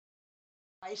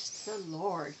Christ the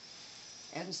Lord.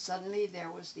 And suddenly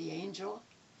there was the angel.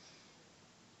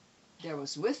 There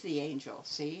was with the angel.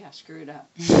 See, I screwed up.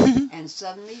 And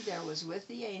suddenly there was with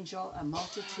the angel a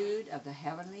multitude of the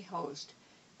heavenly host,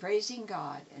 praising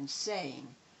God and saying,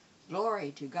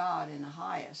 Glory to God in the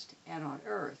highest, and on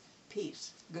earth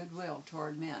peace, goodwill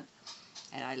toward men.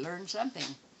 And I learned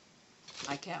something.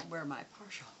 I can't wear my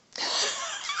partial.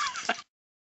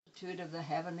 Multitude of the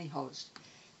heavenly host,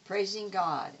 praising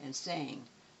God and saying,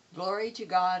 Glory to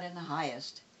God in the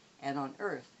highest, and on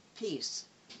earth peace,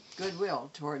 goodwill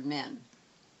toward men.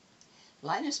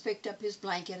 Linus picked up his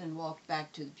blanket and walked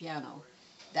back to the piano.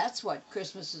 That's what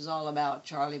Christmas is all about,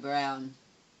 Charlie Brown.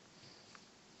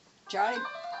 Charlie,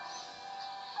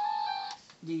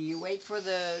 do you wait for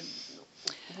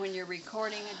when you're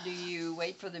recording it, do you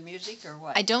wait for the music or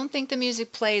what? I don't think the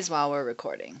music plays while we're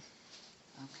recording.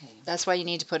 Okay. That's why you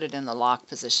need to put it in the lock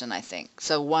position, I think.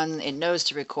 So one, it knows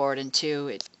to record, and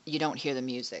two, you don't hear the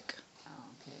music. Oh,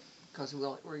 okay. Because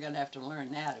we're going to have to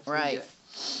learn that if Right. we do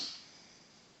it.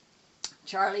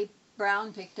 Charlie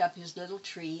Brown picked up his little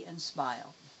tree and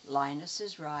smiled. Linus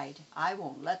is right. I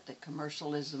won't let the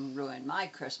commercialism ruin my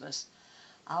Christmas.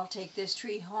 I'll take this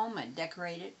tree home and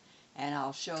decorate it, and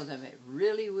I'll show them it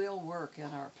really will work in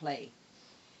our play.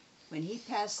 When he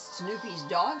passed Snoopy's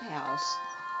doghouse,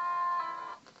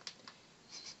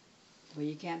 well,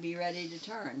 you can't be ready to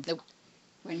turn. Nope.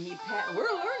 When he we're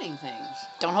learning things.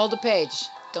 Don't hold the page.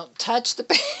 Don't touch the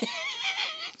page.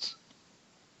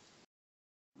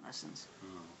 Lessons.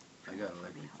 I got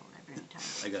electric.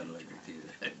 I got electric too.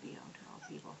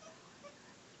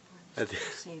 I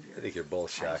think you're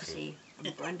both shocking.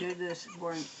 Under this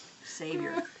born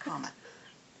Savior, comma.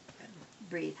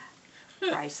 Breathe.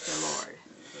 Christ the Lord.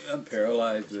 I'm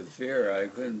paralyzed with fear. I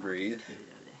couldn't breathe.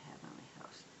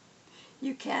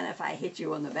 You can if I hit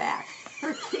you on the back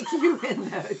or kick you in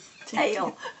the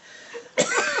tail.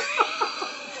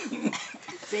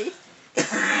 See?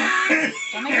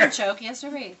 Don't make him choke. He has to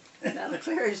breathe. That'll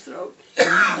clear his throat.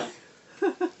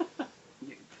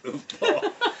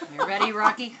 You ready,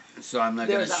 Rocky? So I'm not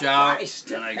going There's to a shout. Christ.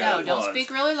 And I No, got don't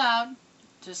speak really loud.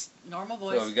 Just normal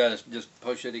voice. So we got to just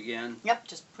push it again. Yep,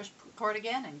 just push record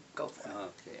again and go for it.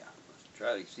 Okay, let's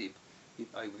try to see.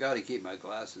 I've got to keep my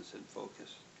glasses in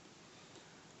focus.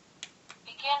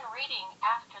 Begin reading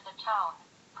after the tone.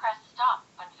 Press stop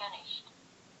when finished.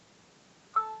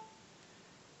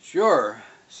 Sure,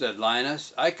 said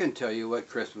Linus. I can tell you what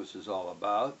Christmas is all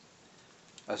about.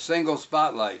 A single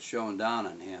spotlight shone down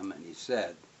on him, and he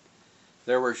said,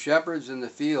 There were shepherds in the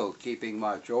field keeping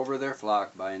watch over their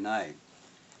flock by night.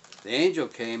 The angel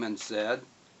came and said,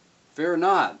 Fear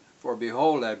not, for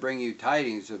behold, I bring you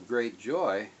tidings of great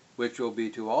joy, which will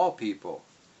be to all people.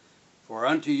 For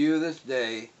unto you this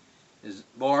day is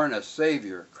born a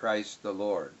Savior, Christ the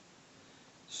Lord.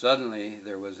 Suddenly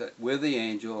there was with the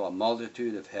angel a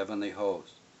multitude of heavenly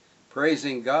hosts,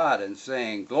 praising God and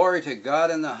saying, Glory to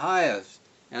God in the highest,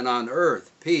 and on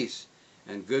earth peace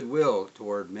and goodwill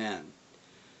toward men.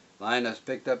 Linus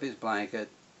picked up his blanket,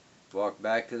 walked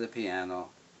back to the piano.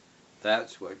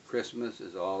 That's what Christmas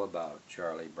is all about,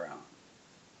 Charlie Brown.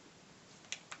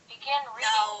 Begin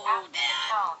reading after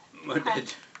the tone. What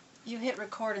did You hit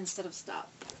record instead of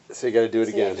stop. So you got to do it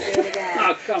again.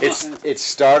 Oh, come on. It's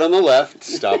start on the left,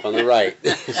 stop on the right.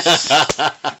 Begin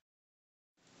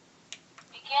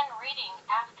reading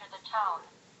after the tone.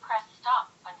 Press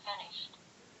stop when finished.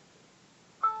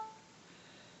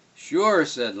 Sure,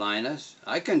 said Linus.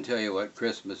 I can tell you what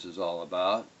Christmas is all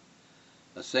about.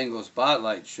 A single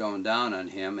spotlight shone down on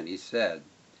him, and he said,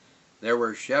 There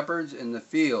were shepherds in the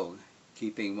field,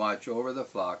 keeping watch over the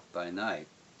flock by night.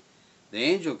 The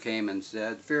angel came and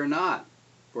said, Fear not,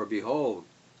 for behold,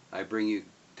 I bring you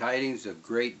tidings of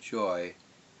great joy,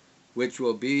 which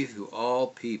will be to all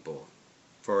people.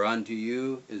 For unto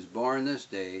you is born this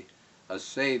day a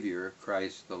Savior,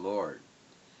 Christ the Lord.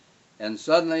 And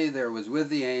suddenly there was with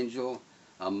the angel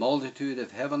a multitude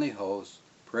of heavenly hosts,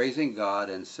 praising God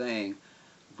and saying,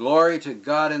 Glory to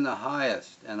God in the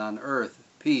highest, and on earth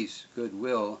peace,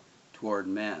 goodwill toward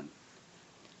men.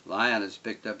 Linus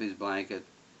picked up his blanket,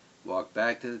 walked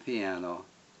back to the piano.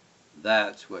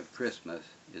 That's what Christmas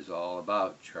is all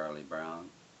about, Charlie Brown.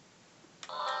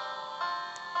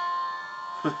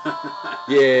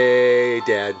 Yay,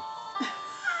 Dad.